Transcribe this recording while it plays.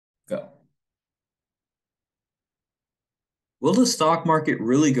Will the stock market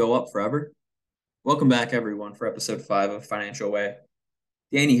really go up forever? Welcome back, everyone, for episode 5 of Financial Way.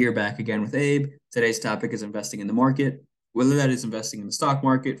 Danny here back again with Abe. Today's topic is investing in the market. Whether that is investing in the stock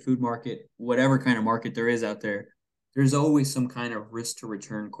market, food market, whatever kind of market there is out there, there's always some kind of risk to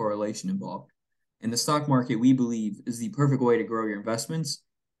return correlation involved. And the stock market, we believe, is the perfect way to grow your investments.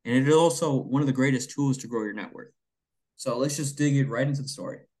 And it is also one of the greatest tools to grow your net worth. So let's just dig it right into the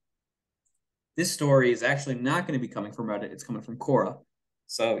story. This story is actually not going to be coming from Reddit. It's coming from Quora.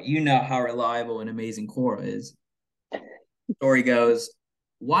 So you know how reliable and amazing Quora is. Story goes,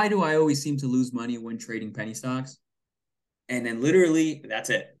 why do I always seem to lose money when trading penny stocks? And then literally, that's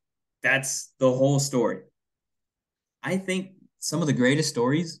it. That's the whole story. I think some of the greatest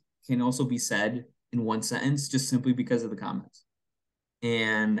stories can also be said in one sentence just simply because of the comments.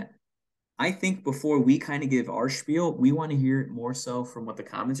 And I think before we kind of give our spiel, we want to hear it more so from what the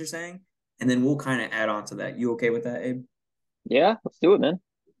comments are saying. And then we'll kind of add on to that. You okay with that, Abe? Yeah, let's do it, man.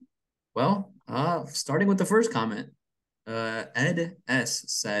 Well, starting with the first comment, Ed S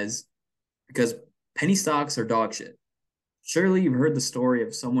says, because penny stocks are dog shit. Surely you've heard the story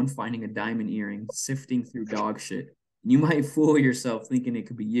of someone finding a diamond earring sifting through dog shit. You might fool yourself thinking it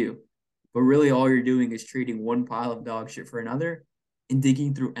could be you, but really all you're doing is trading one pile of dog shit for another and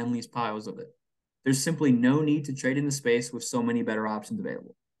digging through endless piles of it. There's simply no need to trade in the space with so many better options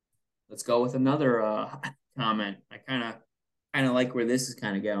available. Let's go with another comment. I kind of like where this is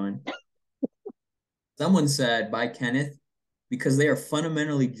kind of going. Someone said by Kenneth, because they are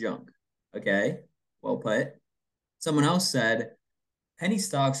fundamentally junk. Okay, well put. Someone else said, penny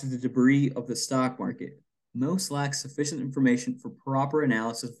stocks are the debris of the stock market. Most lack sufficient information for proper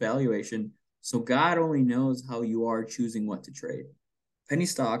analysis valuation, so God only knows how you are choosing what to trade. Penny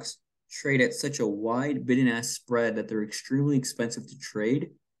stocks trade at such a wide bid and ask spread that they're extremely expensive to trade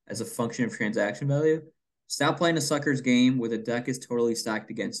as a function of transaction value. Stop playing a sucker's game where the deck is totally stacked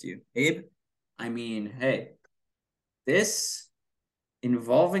against you. Abe, I mean, hey, this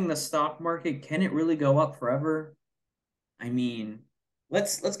involving the stock market, can it really go up forever? I mean,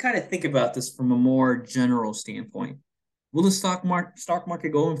 let's kind of think about this from a more general standpoint. Will the stock market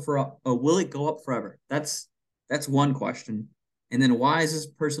go in for will it go up forever? That's one question. And then why is this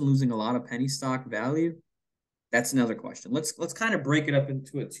person losing a lot of penny stock value? That's another question. Let's kind of break it up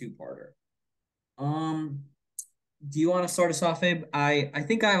into a two-parter. Um, do you want to start us off, Abe? I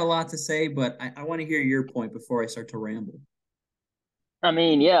think I have a lot to say, but I want to hear your point before I start to ramble.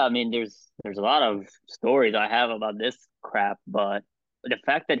 There's a lot of stories I have about this crap, but the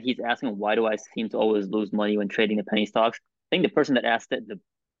fact that he's asking why do I seem to always lose money when trading the penny stocks, I think the person that asked it the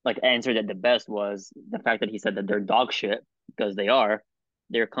like answered it the best was the fact that he said that they're dog shit because they are.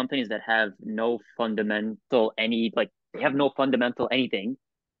 They're companies that have no fundamental any like they have no fundamental anything.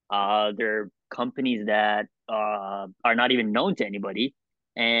 They're companies that are not even known to anybody.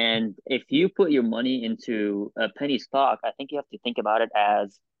 And if you put your money into a penny stock, I think you have to think about it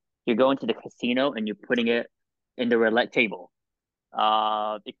as you're going to the casino and you're putting it in the roulette table.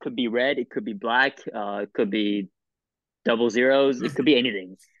 It could be red, it could be black, it could be double zeros, it could be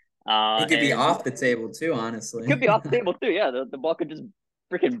anything. It could be And off the table too, it honestly. could be off the table too. Yeah, the ball could just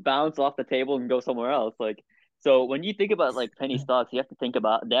freaking bounce off the table and go somewhere else. So when you think about like penny stocks, you have to think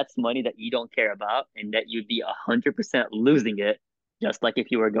about that's money that you don't care about and that you'd be 100% losing it, just like if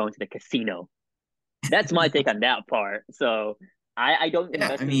you were going to the casino. That's my take on that part. So I don't Yeah, I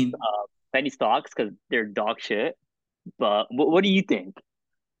invest in mean, penny stocks because they're dog shit. But what do you think?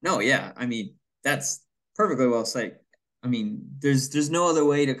 no, yeah, I mean, that's perfectly well said. I mean, there's no other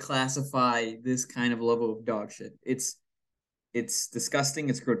way to classify this kind of level of dog shit. It's disgusting,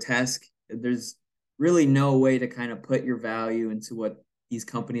 it's grotesque. There's really no way to kind of put your value into what these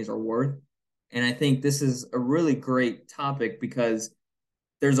companies are worth. And I think this is a really great topic because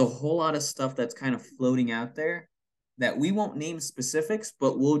there's a whole lot of stuff that's kind of floating out there that we won't name specifics,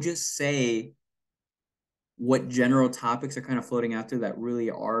 but we'll just say what general topics are kind of floating out there that really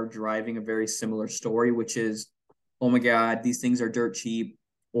are driving a very similar story, which is, oh my God, these things are dirt cheap,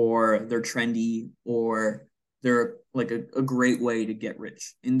 or they're trendy, or they're like a great way to get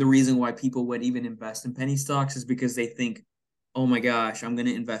rich. And the reason why people would even invest in penny stocks is because they think, oh my gosh, I'm going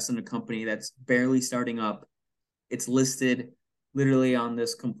to invest in a company that's barely starting up. It's listed literally on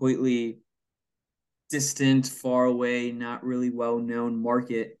this completely distant, far away, not really well known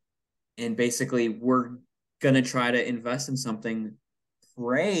market. And basically, we're going to try to invest in something,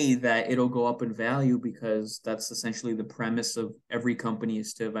 pray that it'll go up in value because that's essentially the premise of every company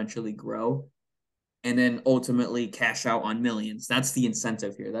is to eventually grow and then ultimately cash out on millions. That's the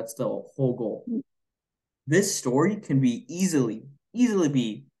incentive here. That's the whole goal. This story can be easily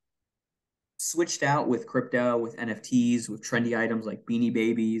be switched out with crypto, with NFTs, with trendy items like Beanie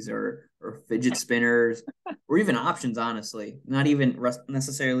Babies or fidget spinners, or even options. Honestly, not even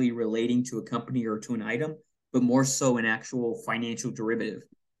necessarily relating to a company or to an item, but more so an actual financial derivative.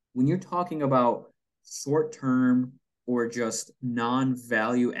 When you're talking about short term or just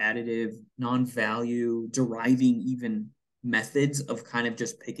non-value additive, non-value deriving even methods of kind of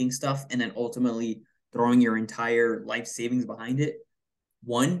just picking stuff and then ultimately throwing your entire life savings behind it,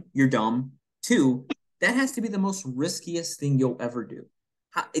 one, you're dumb. Two, that has to be the most riskiest thing you'll ever do.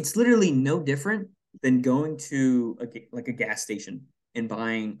 It's literally no different than going to like a gas station and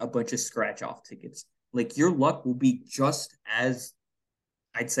buying a bunch of scratch off tickets. Like your luck will be just as,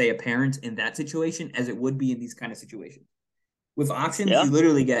 I'd say, apparent in that situation as it would be in these kind of situations. With options, Yeah. you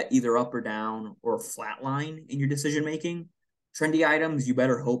literally get either up or down or flat line in your decision making. Trendy items, you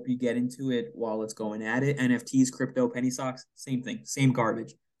better hope you get into it while it's going at it. NFTs, crypto, penny stocks, same thing, same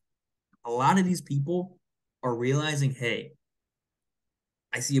garbage. A lot of these people are realizing, hey,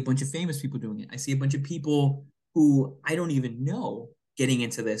 I see a bunch of famous people doing it. I see a bunch of people who I don't even know getting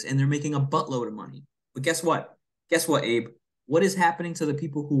into this and they're making a buttload of money. But guess what? Guess what, Abe? What is happening to the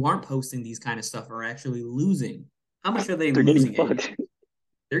people who aren't posting these kind of stuff are actually losing? How much are they They're getting losing, Abe? fucked.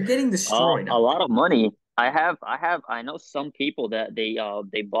 They're getting destroyed A out there. lot of money. I know some people that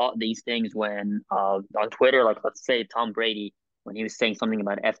they bought these things when on Twitter, like let's say Tom Brady when he was saying something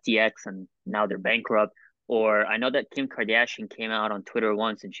about FTX and now they're bankrupt. Or I know that Kim Kardashian came out on Twitter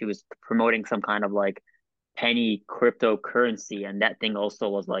once and she was promoting some kind of like penny cryptocurrency, and that thing also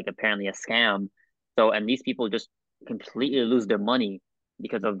was like apparently a scam. So, and these people just completely lose their money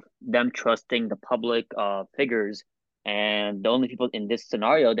because of them trusting the public figures. And the only people in this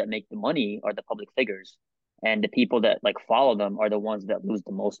scenario that make the money are the public figures. And the people that like follow them are the ones that lose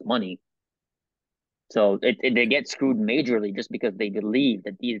the most money. So they get screwed majorly just because they believe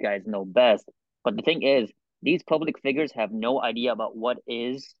that these guys know best. But the thing is, these public figures have no idea about what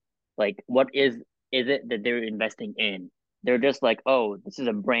is it that they're investing in. They're just like, oh, this is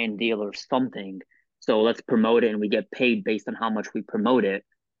a brand deal or something. So let's promote it and we get paid based on how much we promote it.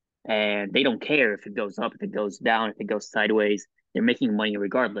 And they don't care if it goes up, if it goes down, if it goes sideways. They're making money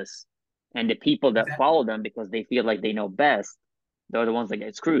regardless. And the people that Exactly. follow them because they feel like they know best, they're the ones that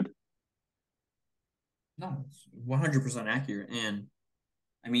get screwed. No, it's 100% accurate. And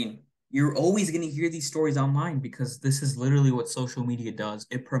I mean, you're always going to hear these stories online because this is literally what social media does.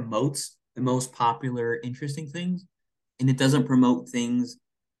 It promotes the most popular, interesting things, and it doesn't promote things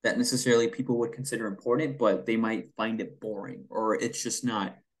that necessarily people would consider important, but they might find it boring or it's just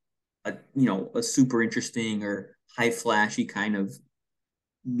not a super interesting or high flashy kind of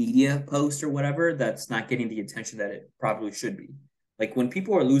media post or whatever that's not getting the attention that it probably should be. Like when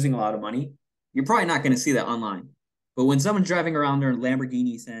people are losing a lot of money, you're probably not going to see that online. But when someone's driving around their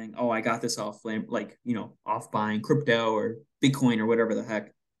Lamborghini saying, "Oh, I got this off off buying crypto or Bitcoin or whatever the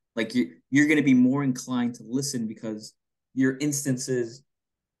heck," like you're going to be more inclined to listen because your instances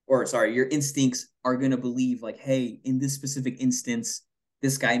or sorry, your instincts are going to believe like, "Hey, in this specific instance,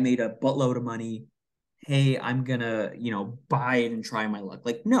 this guy made a buttload of money. Hey, I'm gonna, buy it and try my luck."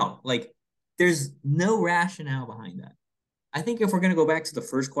 Like, no, like there's no rationale behind that. I think if we're gonna go back to the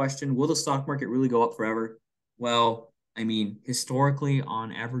first question, will the stock market really go up forever? Well, I mean, historically,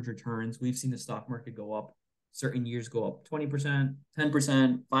 on average returns, we've seen the stock market go up. Certain years go up 20%,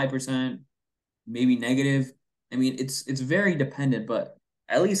 10%, 5%, maybe negative. I mean, it's very dependent, but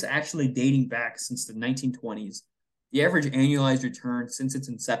at least actually dating back since the 1920s, the average annualized return since its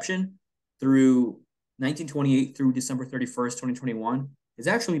inception through 1928 through December 31st, 2021 has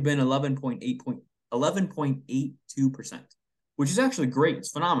actually been 11.82%, which is actually great. It's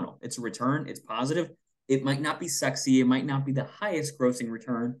phenomenal. It's a return, it's positive. It might not be sexy, it might not be the highest grossing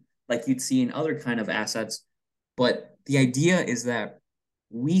return like you'd see in other kind of assets, but the idea is that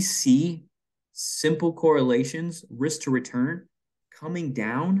we see simple correlations, risk to return, coming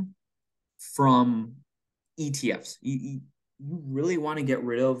down from ETFs. You really want to get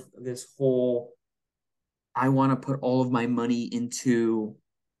rid of this whole, I want to put all of my money into,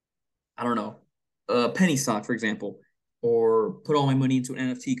 I don't know, a penny stock, for example, or put all my money into an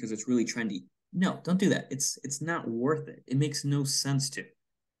NFT because it's really trendy. No, don't do that. It's not worth it. It makes no sense to.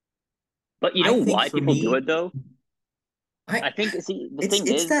 But you I know think why for people do me, it though? I I think see the it's thing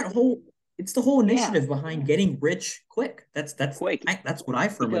it's is, that whole it's the whole yeah, initiative behind getting rich quick. quick That's what I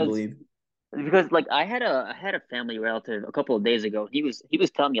firmly because believe. like I had a family relative a couple of days ago. He was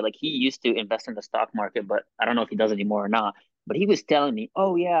telling me like he used to invest in the stock market, but I don't know if he does anymore or not. But he was telling me,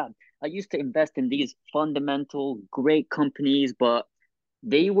 "Oh yeah, I used to invest in these fundamental great companies, but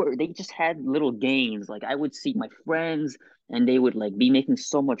they just had little gains. Like I would see my friends and they would like be making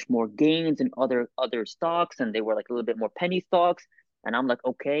so much more gains in other stocks, and they were like a little bit more penny stocks. And I'm like,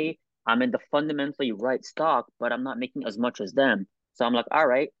 okay, I'm in the fundamentally right stock, but I'm not making as much as them. So I'm like, all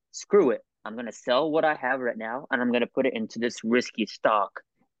right, screw it. I'm gonna sell what I have right now, and I'm gonna put it into this risky stock.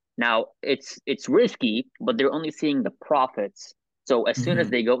 Now it's risky, but they're only seeing the profits. So as soon as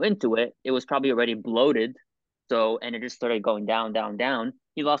Hmm. they go into it, it was probably already bloated. So and it just started going down, down, down.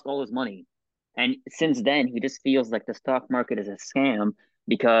 He lost all his money. And since then, he just feels like the stock market is a scam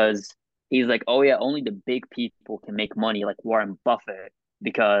because he's like, oh yeah, only the big people can make money, like Warren Buffett,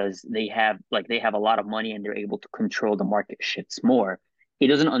 because they have a lot of money and they're able to control the market shits more. He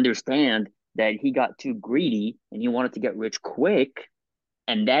doesn't understand that he got too greedy and he wanted to get rich quick,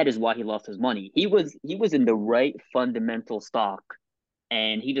 and that is why he lost his money. He was in the right fundamental stock,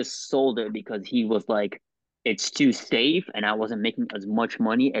 and he just sold it because he was like, it's too safe, and I wasn't making as much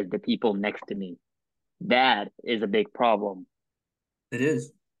money as the people next to me. That is a big problem. It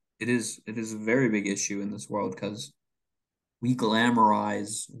is. It is a very big issue in this world because we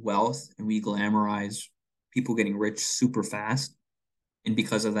glamorize wealth and we glamorize people getting rich super fast. And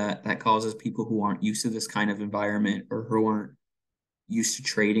because of that, that causes people who aren't used to this kind of environment or who aren't used to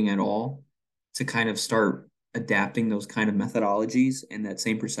trading at all to kind of start adapting those kind of methodologies and that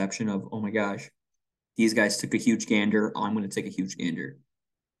same perception of, oh my gosh, these guys took a huge gander. I'm going to take a huge gander.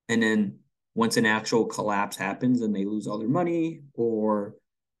 And then once an actual collapse happens and they lose all their money or,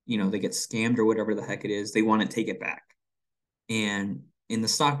 they get scammed or whatever the heck it is, they want to take it back. And in the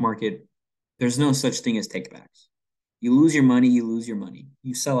stock market, there's no such thing as takebacks. You lose your money, you lose your money.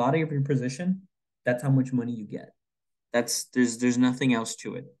 You sell out of your position, that's how much money you get. There's nothing else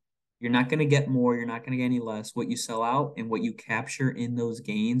to it. You're not going to get more, you're not going to get any less. What you sell out and what you capture in those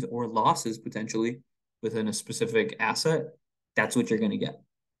gains or losses potentially within a specific asset, that's what you're going to get.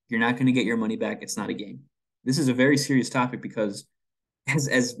 You're not going to get your money back. It's not a game. This is a very serious topic because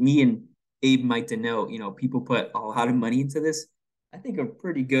as me and Abe might denote, people put a lot of money into this. I think a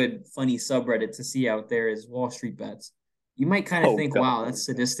pretty good, funny subreddit to see out there is Wall Street Bets. You might kind of Oh think, God. wow, that's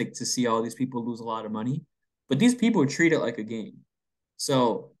sadistic to see all these people lose a lot of money, but these people treat it like a game.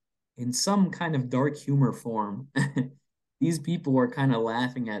 So, in some kind of dark humor form, these people are kind of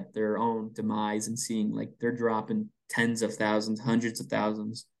laughing at their own demise and seeing like they're dropping tens of thousands, hundreds of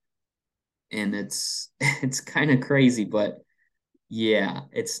thousands, and it's kind of crazy, but yeah,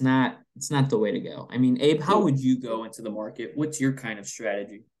 it's not the way to go. I mean, Abe, how So would you go into the market? What's your kind of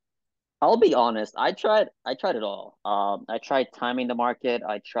strategy? I'll be honest. I tried it all. I tried timing the market.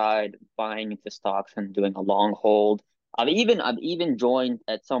 I tried buying into stocks and doing a long hold. I've even joined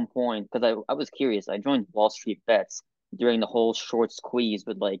at some point because I was curious. I joined Wall Street Bets during the whole short squeeze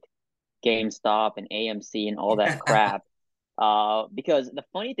with like GameStop and AMC and all that crap. Because the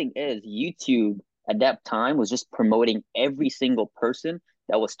funny thing is, YouTube at that time was just promoting every single person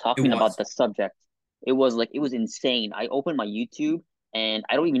that was It talking about was. the subject. It was insane. I opened my YouTube and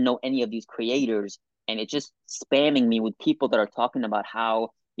I don't even know any of these creators, and it's just spamming me with people that are talking about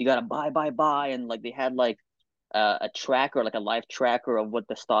how you gotta buy, and like they had like a tracker, like a live tracker of what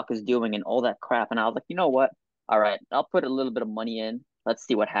the stock is doing and all that crap. And I was like, you know what? All right, I'll put a little bit of money in. Let's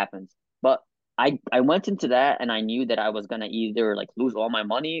see what happens. But I went into that and I knew that I was gonna either like lose all my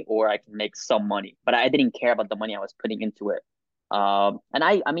money or I can make some money. But I didn't care about the money I was putting into it. And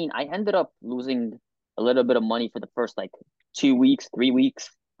I mean I ended up losing a little bit of money for the first like 2 weeks, 3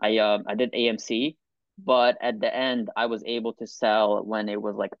 weeks. I did AMC, but at the end I was able to sell when it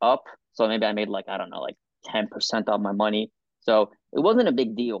was like up. So maybe I made like I don't know like 10% of my money. So it wasn't a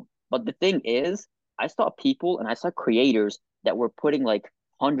big deal. But the thing is, I saw people and I saw creators that were putting like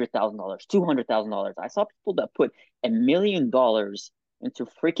 $100,000, $200,000. I saw people that put $1 million into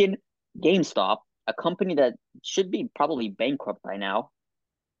freaking GameStop, a company that should be probably bankrupt by now,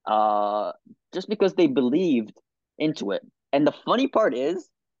 uh, just because they believed into it. And the funny part is,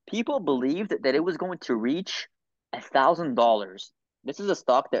 people believed that it was going to reach $1,000. This is a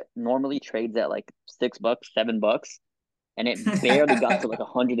stock that normally trades at like $6, $7, and it barely got to like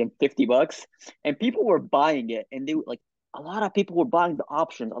 $150. And people were buying it, and they like a lot of people were buying the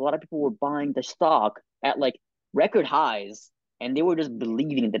options. A lot of people were buying the stock at like record highs, and they were just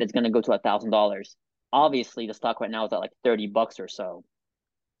believing that it's going to go to $1,000. Obviously, the stock right now is at like $30 or so.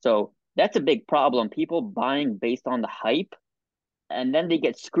 So that's a big problem. People buying based on the hype, and then they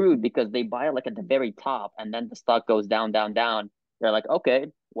get screwed because they buy like at the very top, and then the stock goes down, down, down. They're like, okay,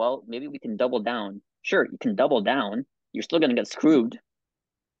 well, maybe we can double down. Sure, you can double down. You're still gonna get screwed.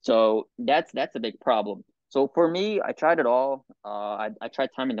 So that's a big problem. So for me, I tried it all. I tried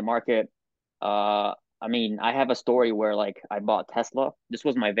timing the market. I mean, I have a story where like I bought Tesla. This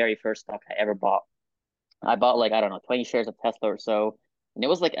was my very first stock I ever bought. I bought like, I don't know, 20 shares of Tesla or so, and it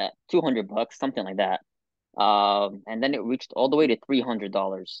was like at $200, something like that. And then it reached all the way to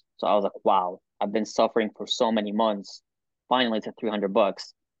 $300. So I was like, wow, I've been suffering for so many months. Finally, to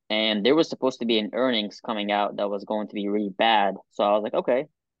 $300. And there was supposed to be an earnings coming out that was going to be really bad. So I was like, okay,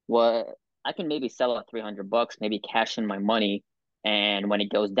 well, I can maybe sell at $300, maybe cash in my money. And when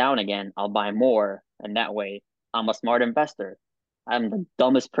it goes down again, I'll buy more. And that way, I'm a smart investor. I'm the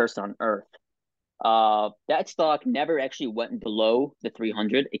dumbest person on earth. That stock never actually went below the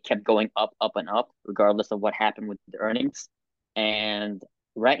 300. It kept going up, up, and up, regardless of what happened with the earnings. And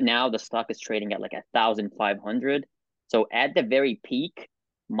right now, the stock is trading at like 1,500. So at the very peak,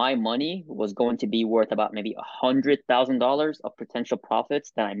 my money was going to be worth about maybe $100,000 of potential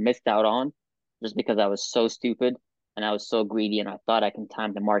profits that I missed out on just because I was so stupid and I was so greedy and I thought I can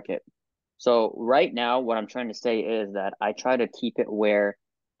time the market. So right now, what I'm trying to say is that I try to keep it where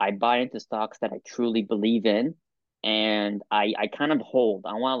I buy into stocks that I truly believe in, and I kind of hold.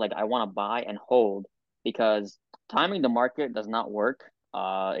 I want to buy and hold because timing the market does not work.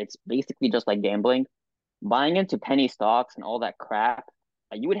 It's basically just like gambling. Buying into penny stocks and all that crap,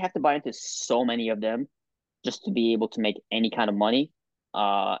 you would have to buy into so many of them just to be able to make any kind of money.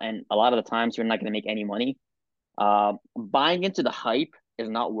 And a lot of the times you're not going to make any money. Buying into the hype is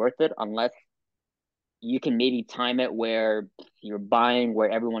not worth it unless you can maybe time it where you're buying where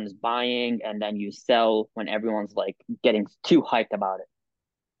everyone's buying and then you sell when everyone's like getting too hyped about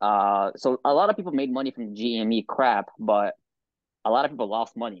it. So a lot of people made money from the GME crap, but a lot of people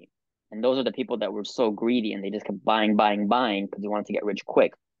lost money. And those are the people that were so greedy and they just kept buying, buying, buying because they wanted to get rich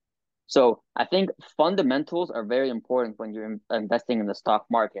quick. So I think fundamentals are very important when you're investing in the stock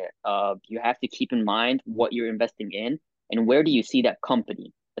market. You have to keep in mind what you're investing in and where do you see that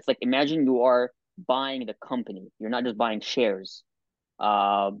company. It's like imagine you are buying the company. You're not just buying shares.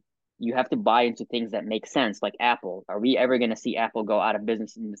 Uh, you have to buy into things that make sense, like Apple. Are we ever going to see Apple go out of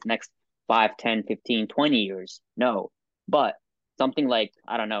business in this next 5, 10, 15, 20 years? No. But something like,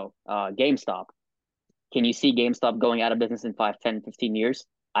 I don't know, GameStop. Can you see GameStop going out of business in 5, 10, 15 years?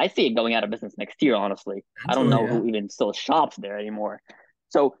 I see it going out of business next year, honestly. I don't Potentially, know yeah. who even still shops there anymore.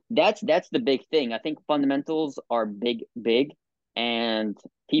 So that's the big thing. I think fundamentals are big, big, and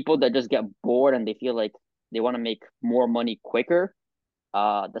people that just get bored and they feel like they want to make more money quicker,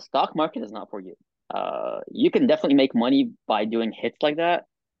 the stock market is not for you. You can definitely make money by doing hits like that,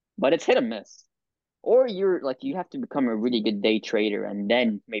 but it's hit or miss. Or you're like you have to become a really good day trader and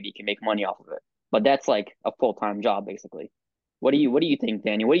then maybe you can make money off of it. But that's like a full-time job basically. What do you think,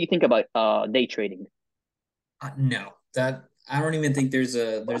 Danny? What do you think about day trading? No, that I don't even think there's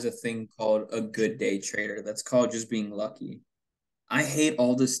a thing called a good day trader. That's called just being lucky. I hate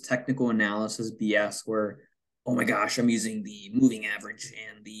all this technical analysis BS where, oh my gosh, I'm using the moving average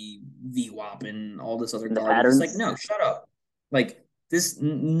and the VWAP and all this other And the garbage. It's like, patterns? no, shut up. Like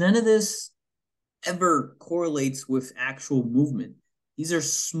none of this ever correlates with actual movement. These are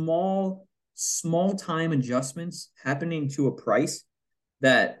small time adjustments happening to a price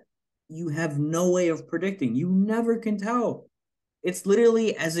that you have no way of predicting. You never can tell. It's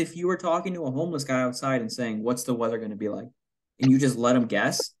literally as if you were talking to a homeless guy outside and saying, "What's the weather going to be like?" And you just let him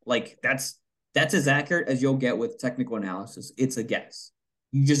guess. Like that's as accurate as you'll get with technical analysis. It's a guess.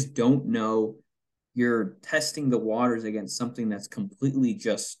 You just don't know. You're testing the waters against something that's completely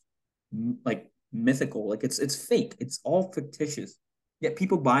just like mythical. Like it's fake. It's all fictitious. Yet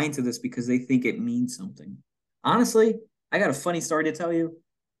people buy into this because they think it means something. Honestly, I got a funny story to tell you.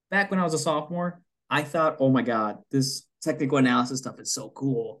 Back when I was a sophomore, I thought, oh my God, this technical analysis stuff is so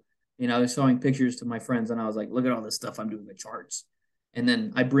cool. I was showing pictures to my friends and I was like, look at all this stuff I'm doing with charts. And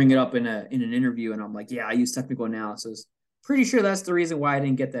then I bring it up in an interview and I'm like, yeah, I use technical analysis. Pretty sure that's the reason why I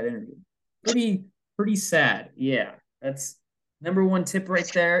didn't get that interview. Pretty sad. Yeah. That's number one tip right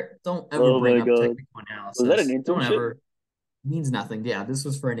there. Don't ever Oh bring my up God. technical Was that an analysis. Don't internship? ever. It means nothing. Yeah, this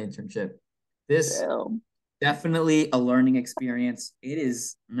was for an internship. This Damn. definitely a learning experience. It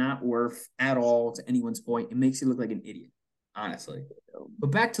is not worth at all to anyone's point. It makes you look like an idiot, honestly.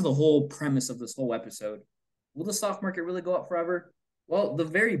 But back to the whole premise of this whole episode. Will the stock market really go up forever? Well, the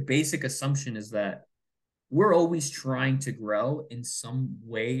very basic assumption is that we're always trying to grow in some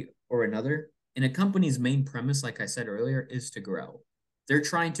way or another. And a company's main premise, like I said earlier, is to grow. They're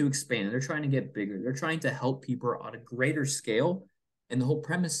trying to expand, they're trying to get bigger, they're trying to help people on a greater scale. And the whole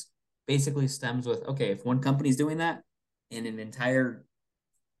premise basically stems with okay, if one company's doing that and an entire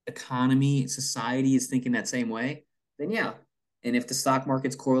economy, society is thinking that same way, then yeah. And if the stock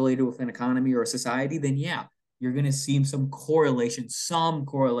market's correlated with an economy or a society, then yeah, you're going to see some correlation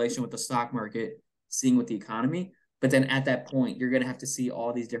with the stock market seeing with the economy. But then at that point, you're going to have to see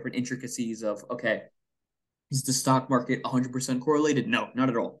all these different intricacies of, okay, Is the stock market 100% correlated? No, not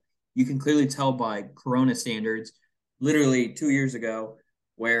at all. You can clearly tell by Corona standards, literally 2 years ago,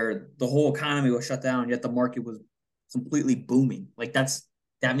 where the whole economy was shut down, yet the market was completely booming. Like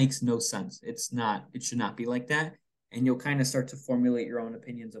that makes no sense. It's not, it should not be like that. And you'll kind of start to formulate your own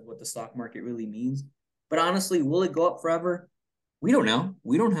opinions of what the stock market really means. But honestly, will it go up forever? We don't know.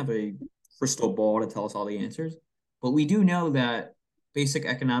 We don't have a crystal ball to tell us all the answers. But we do know that basic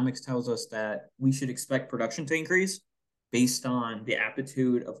economics tells us that we should expect production to increase based on the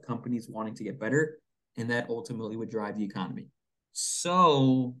aptitude of companies wanting to get better, and that ultimately would drive the economy.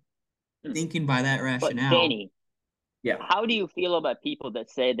 So, Hmm. thinking by that But rationale, Danny, yeah, how do you feel about people that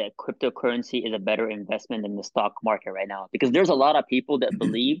say that cryptocurrency is a better investment than the stock market right now? Because there's a lot of people that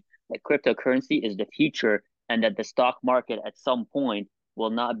believe that cryptocurrency is the future and that the stock market at some point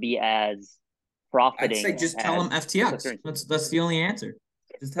will not be as I'd say profiting just tell as them FTX. cryptocurrency. That's the only answer.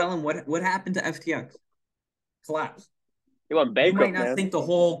 Just tell them what happened to FTX. Collapse. They went You might bankrupt, not man. think the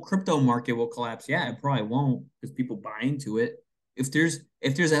whole crypto market will collapse. Yeah, it probably won't because people buy into it. If there's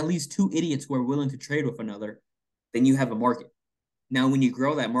at least two idiots who are willing to trade with another, then you have a market. Now, when you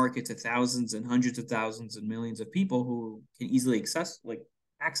grow that market to thousands and hundreds of thousands and millions of people who can easily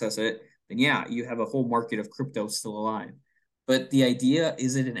access it, then yeah, you have a whole market of crypto still alive. But the idea,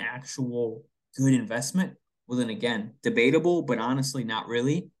 is it an actual good investment? Well, then again, debatable, but honestly, not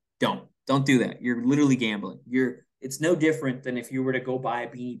really. Don't do that. You're literally gambling. It's no different than if you were to go buy a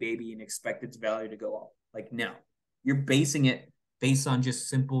Beanie Baby and expect its value to go up. Like, no, you're basing it based on just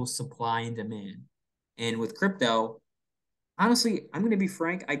simple supply and demand. And with crypto, honestly, I'm going to be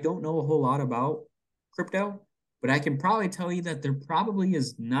frank. I don't know a whole lot about crypto, but I can probably tell you that there probably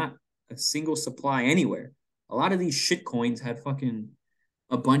is not a single supply anywhere. A lot of these shit coins have fucking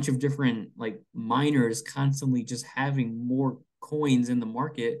a bunch of different like miners constantly just having more coins in the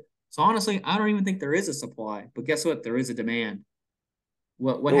market. So honestly, I don't even think there is a supply. But guess what? There is a demand.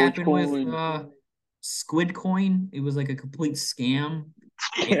 What happened with Dogecoin. Squid Coin? It was like a complete scam.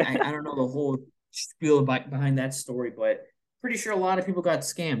 I don't know the whole spiel behind that story, but pretty sure a lot of people got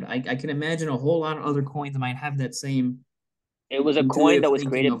scammed. I can imagine a whole lot of other coins might have that same It was a coin intuitive that was thinking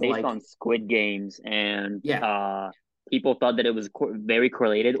created of based like, on Squid Games, and yeah, people thought that it was very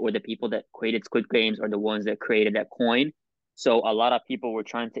correlated, or the people that created Squid Games are the ones that created that coin. So a lot of people were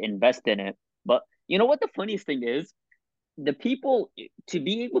trying to invest in it. But you know what the funniest thing is? The people to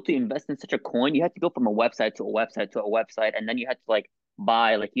be able to invest in such a coin, you have to go from a website to a website to a website, and then you had to like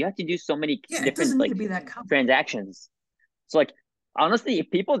buy, like you have to do so many yeah, it different doesn't need to like be that complicated. transactions. So like honestly, if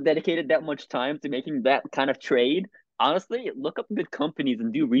people dedicated that much time to making that kind of trade, honestly, look up good companies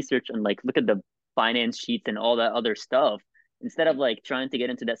and do research and like look at the finance sheets and all that other stuff instead of like trying to get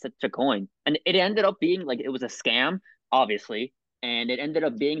into that such a coin. And it ended up being like it was a scam, obviously. And it ended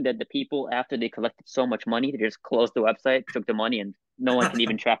up being that the people, after they collected so much money, they just closed the website, took the money, and no one can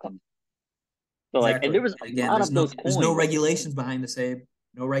even track them. So like, and there Exactly. was a And again, lot of those there's no coins. regulations behind this, Abe.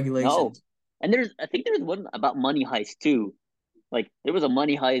 No No, regulations. and I think there's one about money heist too. Like there was a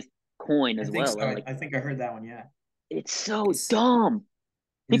money heist coin I as think well, so. and I, like I think I heard that one. Yeah, it's so it's dumb.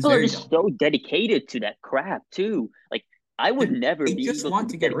 it is People are very just dumb. so dedicated to that crap too. Like I would never They be just able to want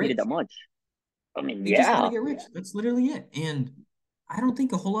be to get dedicated that rich. much. I mean, They just want to yeah, get rich. That's literally it. And I don't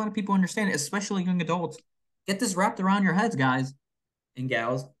think a whole lot of people understand it, especially young adults. Get this wrapped around your heads, guys and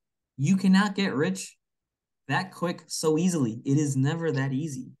gals. You cannot get rich that quick so easily. It is never that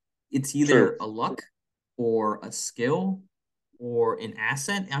easy. It's true. either a luck or a skill or an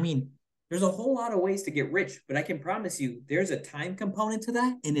asset. I mean, there's a whole lot of ways to get rich, but I can promise you there's a time component to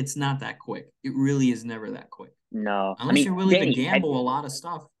that, and it's not that quick. It really is never that quick. No, I Unless mean, you're willing to Danny, gamble a lot of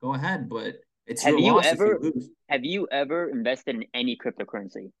stuff, go ahead, but it's have your you loss if you ever lose. have you ever invested in any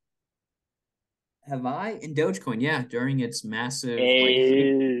cryptocurrency? Have I in Dogecoin? Yeah, during its massive like hype,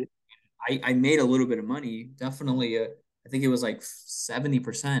 Eh, I made a little bit of money. Definitely, I think it was like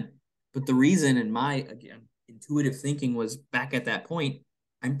 70%. But the reason, in my again intuitive thinking, was back at that point.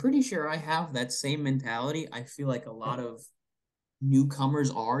 I'm pretty sure I have that same mentality. I feel like a lot of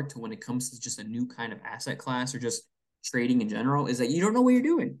newcomers are to when it comes to just a new kind of asset class or just trading in general is that you don't know what you're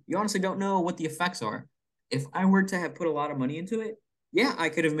doing. You honestly don't know what the effects are. If I were to have put a lot of money into it, yeah, I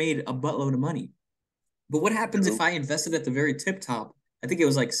could have made a buttload of money. But what happens if true. I invested at the very tip top? I think it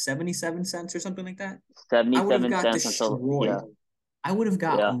was like 77 cents or something like that. I would have 77 got cents until yeah, destroyed. I would have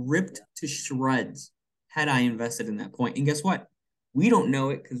got yeah. ripped to shreds had I invested in that point. And guess what? We don't know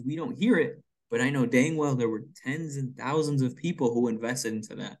it because we don't hear it, but I know dang well there were tens and thousands of people who invested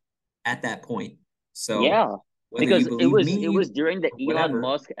into that at that point. So Yeah, whether you because believe it me was during the or Elon whatever,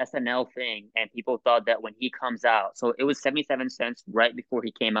 Musk SNL thing, and people thought that when he comes out, so it was 77 cents right before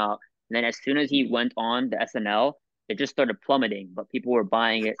he came out. And then as soon as he went on the SNL, it just started plummeting, but people were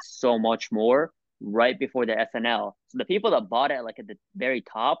buying it so much more right before the SNL. So the people that bought it like at the very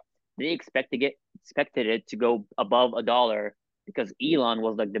top, they expected it to go above $1 because Elon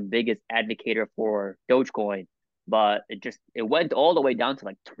was like the biggest advocator for Dogecoin. But it went all the way down to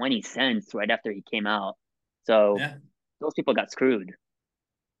like 20 cents right after he came out. So Yeah. those people got screwed.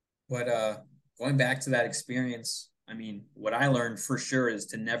 But going back to that experience, I mean, what I learned for sure is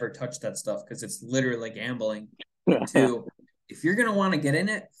to never touch that stuff because it's literally gambling. And two, if you're gonna want to get in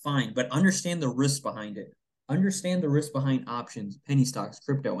it, fine, but understand the risk behind it. Understand the risk behind options, penny stocks,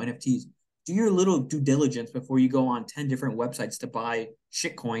 crypto, NFTs. Do your little due diligence before you go on 10 different websites to buy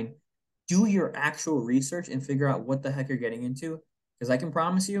shitcoin. Do your actual research and figure out what the heck you're getting into. Because I can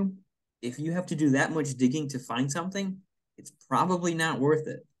promise you, if you have to do that much digging to find something, it's probably not worth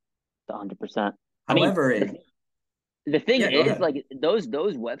it. 100%. I mean, However, the thing yeah, go is, ahead. like those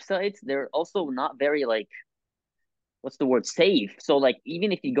websites, they're also not very like what's the word safe. So like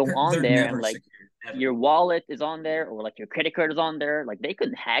even if you go on They're there and never like secure, never. your wallet is on there or like your credit card is on there, like they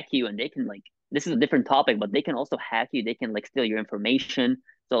could hack you and they can like this is a different topic, but they can also hack you. They can like steal your information.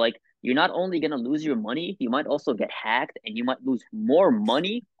 So like you're not only gonna lose your money, you might also get hacked and you might lose more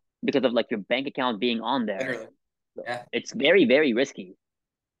money because of like your bank account being on there. Literally. So Yeah. it's very, very risky.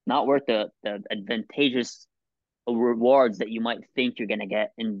 Not worth the advantageous rewards that you might think you're gonna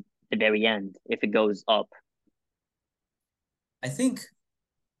get in the very end if it goes up. I think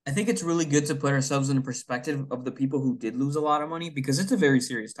I think it's really good to put ourselves in the perspective of the people who did lose a lot of money because it's a very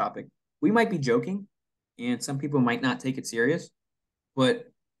serious topic. We might be joking and some people might not take it serious,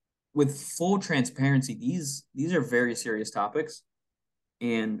 but with full transparency, these are very serious topics.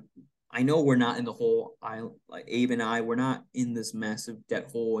 And I know we're not in the hole. I like Abe and I, we're not in this massive debt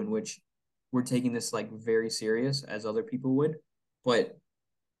hole in which we're taking this like very serious as other people would. But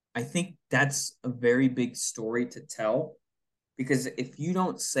I think that's a very big story to tell because if you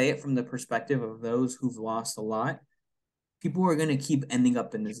don't say it from the perspective of those who've lost a lot, people are going to keep ending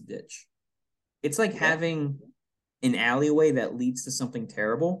up in this ditch. It's like Yeah. having an alleyway that leads to something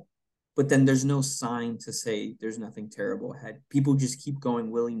terrible, but then there's no sign to say there's nothing terrible ahead. People just keep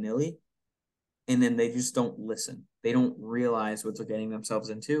going willy nilly and then they just don't listen. They don't realize what they're getting themselves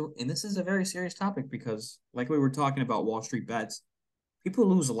into. And this is a very serious topic because, like we were talking about Wall Street bets, people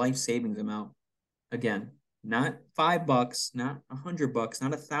lose life savings amount. Again, not $5, not $100,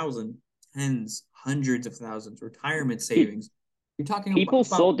 not 1,000, tens, hundreds of thousands, retirement savings. You're talking People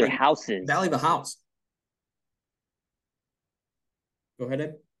about sold their like houses. value of a house. Go ahead,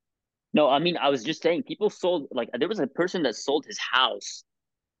 Ed. No, I mean, I was just saying, people sold like there was a person that sold his house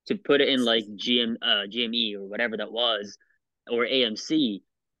to put it in like GME or whatever that was, or AMC,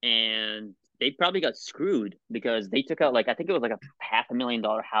 and they probably got screwed because they took out like I think it was like a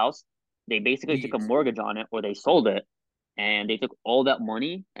 $500,000 house. They basically took a Jeez. mortgage on it, or they sold it, and they took all that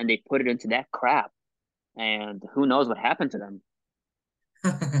money and they put it into that crap, and who knows what happened to them.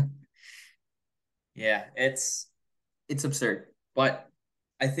 Yeah, it's absurd. But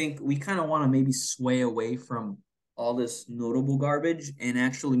I think we kind of want to maybe sway away from all this notable garbage and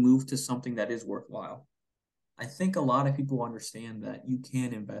actually move to something that is worthwhile. I think a lot of people understand that you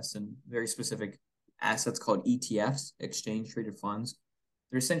can invest in very specific assets called ETFs, exchange traded funds.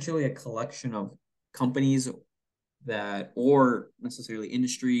 They're essentially a collection of companies that or necessarily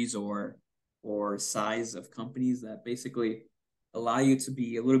industries or size of companies that basically allow you to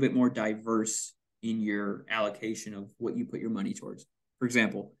be a little bit more diverse in your allocation of what you put your money towards. For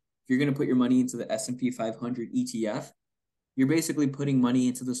example, if you're going to put your money into the S&P 500 ETF, you're basically putting money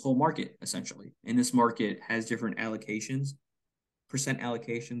into this whole market essentially. And this market has different allocations, percent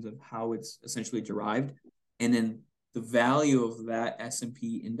allocations of how it's essentially derived. And then the value of that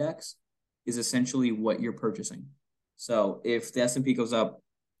S&P index is essentially what you're purchasing. So if the S&P goes up,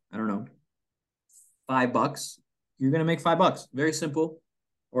 I don't know, $5, you're going to make $5. Very simple.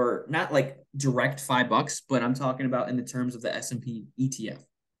 Or not like direct $5, but I'm talking about in the terms of the S&P ETF.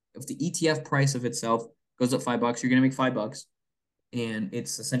 If the ETF price of itself goes up $5, you're going to make $5 and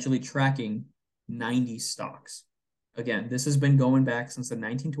it's essentially tracking 90 stocks. Again, this has been going back since the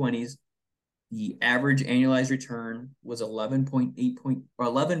 1920s. The average annualized return was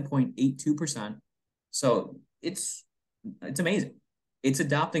 11.82%. So it's amazing. It's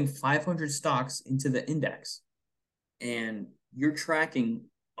adopting 500 stocks into the index, and you're tracking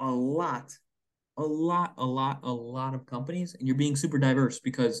a lot, a lot of companies, and you're being super diverse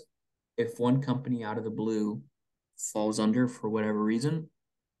because if one company out of the blue falls under for whatever reason,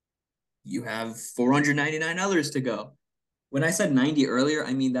 you have 499 others to go. When I said 90 earlier,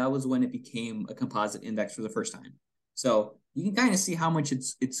 I mean that was when it became a composite index for the first time. So you can kind of see how much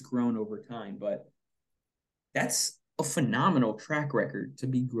it's grown over time, but that's a phenomenal track record to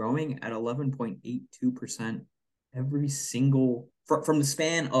be growing at 11.82% every single from the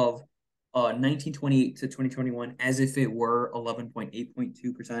span of 1928 to 2021 as if it were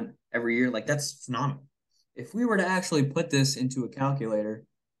 11.8.2% every year. Like that's phenomenal. If we were to actually put this into a calculator,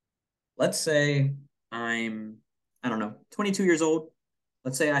 let's say I'm, I don't know, 22 years old.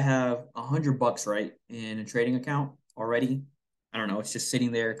 Let's say I have $100 right in a trading account already. I don't know. It's just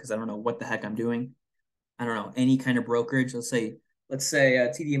sitting there because I don't know what the heck I'm doing. I don't know, any kind of brokerage. Let's say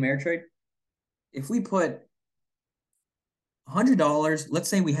TD Ameritrade. If we put $100, let's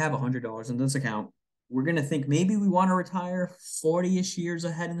say we have $100 in this account, we're gonna think maybe we want to retire 40-ish years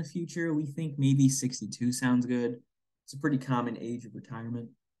ahead in the future. We think maybe 62 sounds good. It's a pretty common age of retirement.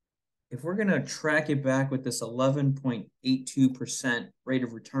 If we're gonna track it back with this 11.82% rate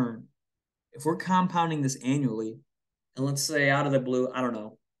of return, if we're compounding this annually, and let's say out of the blue, I don't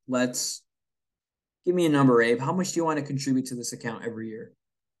know, let's give me a number, Abe. How much do you want to contribute to this account every year?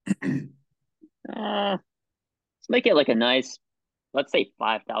 Let's make it like a nice, let's say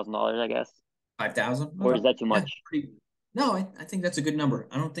 $5,000, I guess. 5,000? Or is Okay. that too Yeah. much? Pretty. No, I think that's a good number.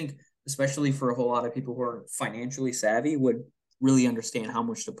 I don't think, especially for a whole lot of people who are financially savvy, would really understand how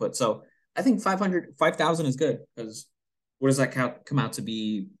much to put. So I think 5,000 is good because what does that come out to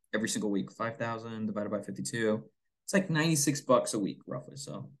be every single week? 5,000 divided by 52. It's like $96 a week, roughly.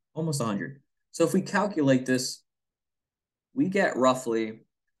 So almost 100. So if we calculate this, we get roughly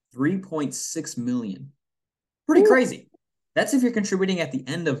 3.6 million. Pretty Ooh. crazy. That's if you're contributing at the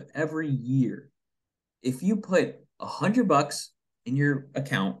end of every year. If you put $100 in your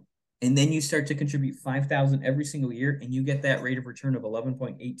account and then you start to contribute 5,000 every single year and you get that rate of return of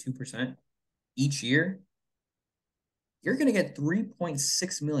 11.82% each year, you're going to get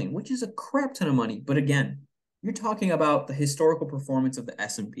 3.6 million, which is a crap ton of money. But again, you're talking about the historical performance of the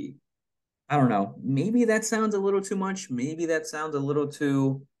S&P. I don't know. Maybe that sounds a little too much. Maybe that sounds a little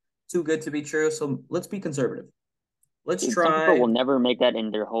too good to be true. So let's be conservative. Let's Dude, some people try. will never make that in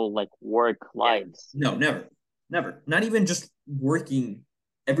their whole like work Yeah. lives. No, never. Never. Not even just working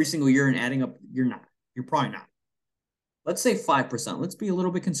every single year and adding up. You're not. You're probably not. Let's say 5%. Let's be a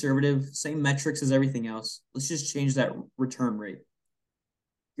little bit conservative. Same metrics as everything else. Let's just change that return rate.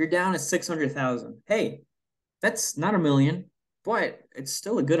 You're down at 600,000. Hey, that's not a million, but it's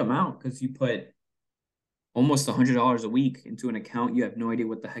still a good amount because you put almost $100 a week into an account you have no idea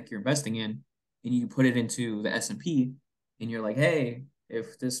what the heck you're investing in, and you put it into the S&P, and you're like, hey,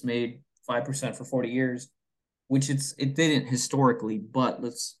 if this made 5% for 40 years, which it didn't historically, but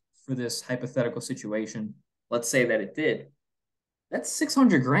let's for this hypothetical situation, let's say that it did. That's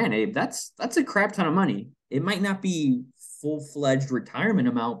 600 grand, Abe. That's a crap ton of money. It might not be full-fledged retirement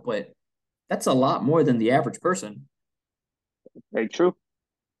amount, but that's a lot more than the average person. Very true.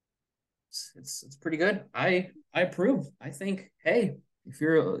 It's pretty good. I approve. I think, hey, if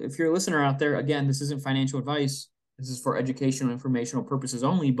you're a listener out there, again, this isn't financial advice. This is for educational, informational purposes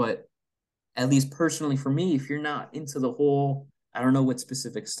only. But at least personally for me, if you're not into the whole, I don't know what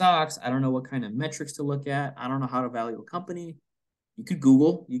specific stocks, I don't know what kind of metrics to look at, I don't know how to value a company. You could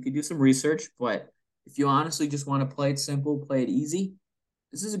Google, you could do some research, but if you honestly just want to play it simple, play it easy,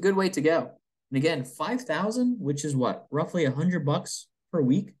 this is a good way to go. And again, 5,000, which is what, roughly $100 per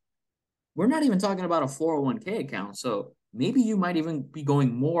week. We're not even talking about a 401k account. So maybe you might even be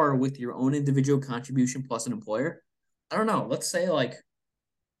going more with your own individual contribution plus an employer. I don't know. Let's say like,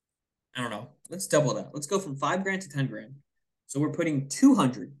 I don't know. Let's double that. Let's go from 5 grand to 10 grand. So we're putting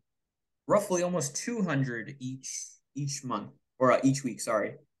 200, roughly almost 200 each month or each week,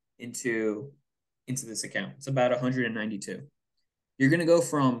 sorry, into this account. It's about 192. You're going to go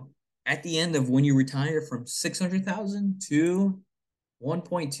from at the end of when you retire from 600,000 to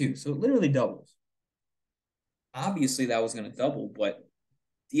 1.2. So it literally doubles. Obviously that was going to double, but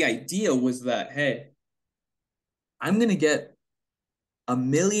the idea was that, hey, I'm going to get a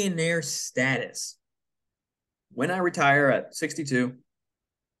millionaire status when I retire at 62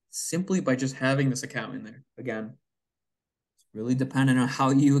 simply by just having this account in there. Again, it's really dependent on how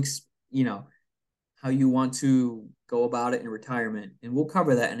how you want to go about it in retirement. And we'll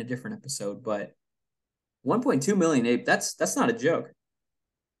cover that in a different episode, but 1.2 million, Abe, that's not a joke.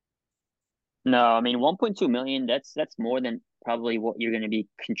 No, I mean 1.2 million, that's more than probably what you're going to be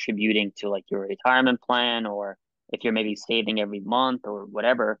contributing to like your retirement plan or if you're maybe saving every month or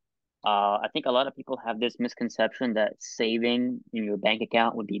whatever. I think a lot of people have this misconception that saving in your bank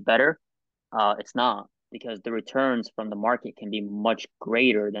account would be better. It's not because the returns from the market can be much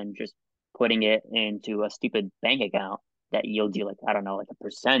greater than just putting it into a stupid bank account that yields you like, I don't know, like a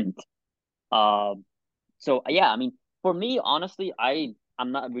percent. Um, so yeah, I mean, For me, honestly,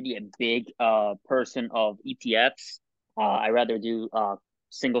 I'm not really a big person of ETFs. I rather do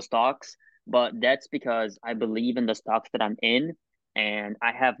single stocks, but that's because I believe in the stocks that I'm in, and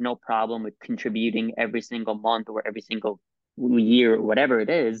I have no problem with contributing every single month or every single year, whatever it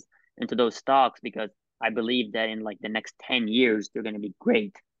is, into those stocks because I believe that in like the next 10 years they're going to be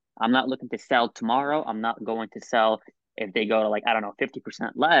great. I'm not looking to sell tomorrow. I'm not going to sell if they go to like I don't know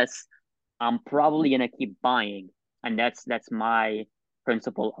 50% less. I'm probably going to keep buying, and that's my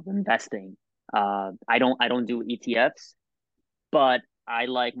principle of investing. I don't do ETFs, but I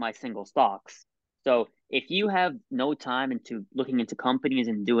like my single stocks. So if you have no time into looking into companies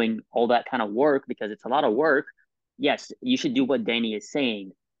and doing all that kind of work because it's a lot of work, yes, you should do what Danny is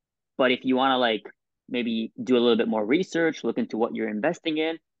saying. But if you want to like maybe do a little bit more research, look into what you're investing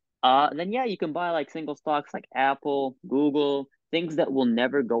in, then yeah, you can buy like single stocks like Apple, Google, things that will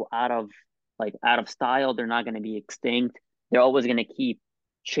never go out of style. They're not going to be extinct. They're always going to keep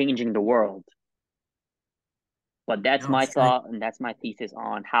changing the world. But that's No, my straight. thought and that's my thesis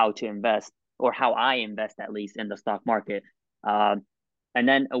on how to invest or how I invest at least in the stock market. Um, and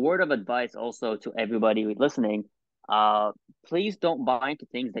then a word of advice also to everybody listening: uh, please don't buy into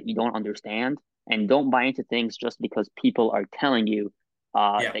things that you don't understand, and don't buy into things just because people are telling you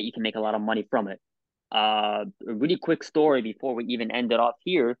Yeah. that you can make a lot of money from it. A really quick story before we even end it off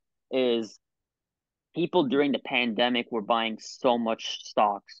here is people during the pandemic were buying so much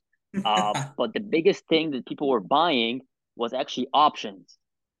stocks. But the biggest thing that people were buying was actually options.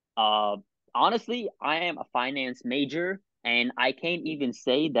 Uh, Honestly, I am a finance major, and I can't even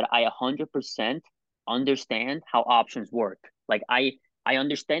say that I 100% understand how options work. Like I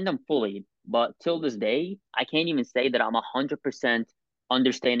understand them fully, but till this day, I can't even say that I'm 100%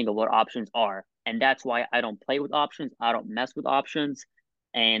 understanding of what options are. And that's why I don't play with options. I don't mess with options.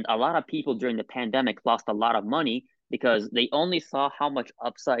 And a lot of people during the pandemic lost a lot of money because they only saw how much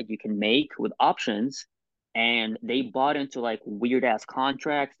upside you can make with options, and they bought into like weird ass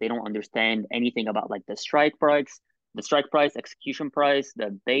contracts. They don't understand anything about like the strike price, execution price,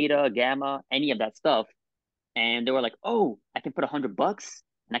 the beta, gamma, any of that stuff. And they were like, "Oh, I can put $100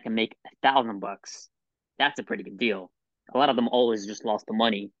 and I can make $1,000. That's a pretty good deal." A lot of them always just lost the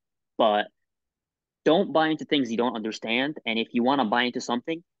money, but don't buy into things you don't understand. And if you want to buy into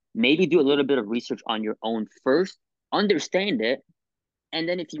something, maybe do a little bit of research on your own first, understand it, and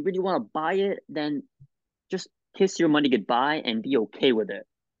then if you really want to buy it, then just kiss your money goodbye and be okay with it.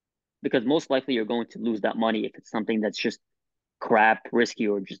 Because most likely you're going to lose that money if it's something that's just crap, risky,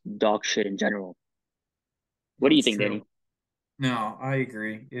 or just dog shit in general. What do you That's think, true. Danny? No, I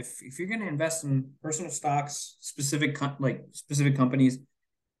agree. If you're going to invest in personal stocks, like specific companies,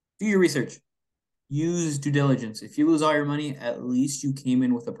 do your research. Use due diligence. If you lose all your money, at least you came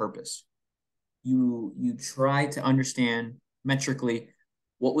in with a purpose. You try to understand metrically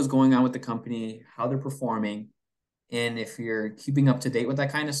what was going on with the company, how they're performing, and if you're keeping up to date with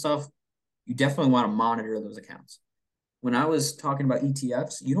that kind of stuff, you definitely want to monitor those accounts. When I was talking about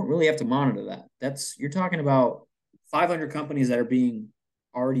ETFs, you don't really have to monitor that. That's you're talking about 500 companies that are being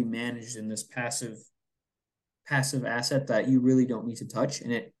already managed in this passive asset that you really don't need to touch,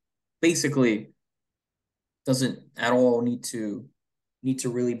 and it basically doesn't at all need to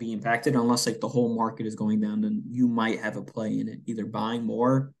really be impacted unless like the whole market is going down. Then you might have a play in it, either buying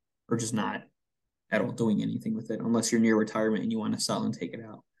more or just not at all doing anything with it, unless you're near retirement and you want to sell and take it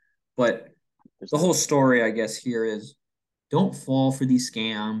out. But the 100%. whole story, I guess, here is don't fall for these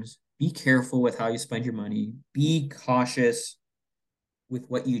scams. Be careful with how you spend your money. Be cautious with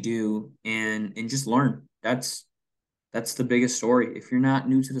what you do, and just learn. That's the biggest story. If you're not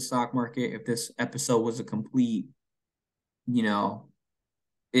new to the stock market, if this episode was a complete, you know,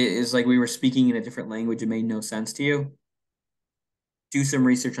 it is like we were speaking in a different language, it made no sense to you, do some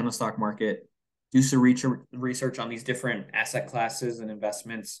research on the stock market, do some research on these different asset classes and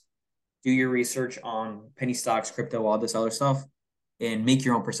investments, do your research on penny stocks, crypto, all this other stuff, and make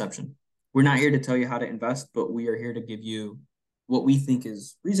your own perception. We're not here to tell you how to invest, but we are here to give you what we think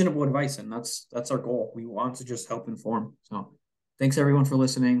is reasonable advice, and that's our goal. We want to just help inform. So, thanks everyone for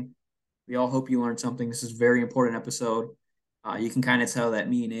listening. We all hope you learned something. This is a very important episode. You can kind of tell that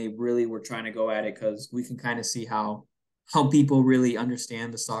me and Abe really were trying to go at it because we can kind of see how people really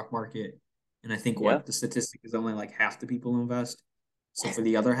understand the stock market. And I think Yeah. what the statistic is only like half the people invest. So for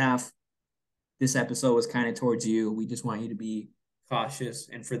the other half, this episode was kind of towards you. We just want you to be cautious.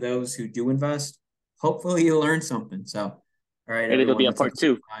 And for those who do invest, hopefully you learn something. So, all right, Maybe there'll be everyone, a that's part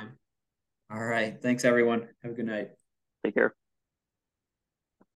episode two. 5. All right. Thanks, everyone. Have a good night. Take care.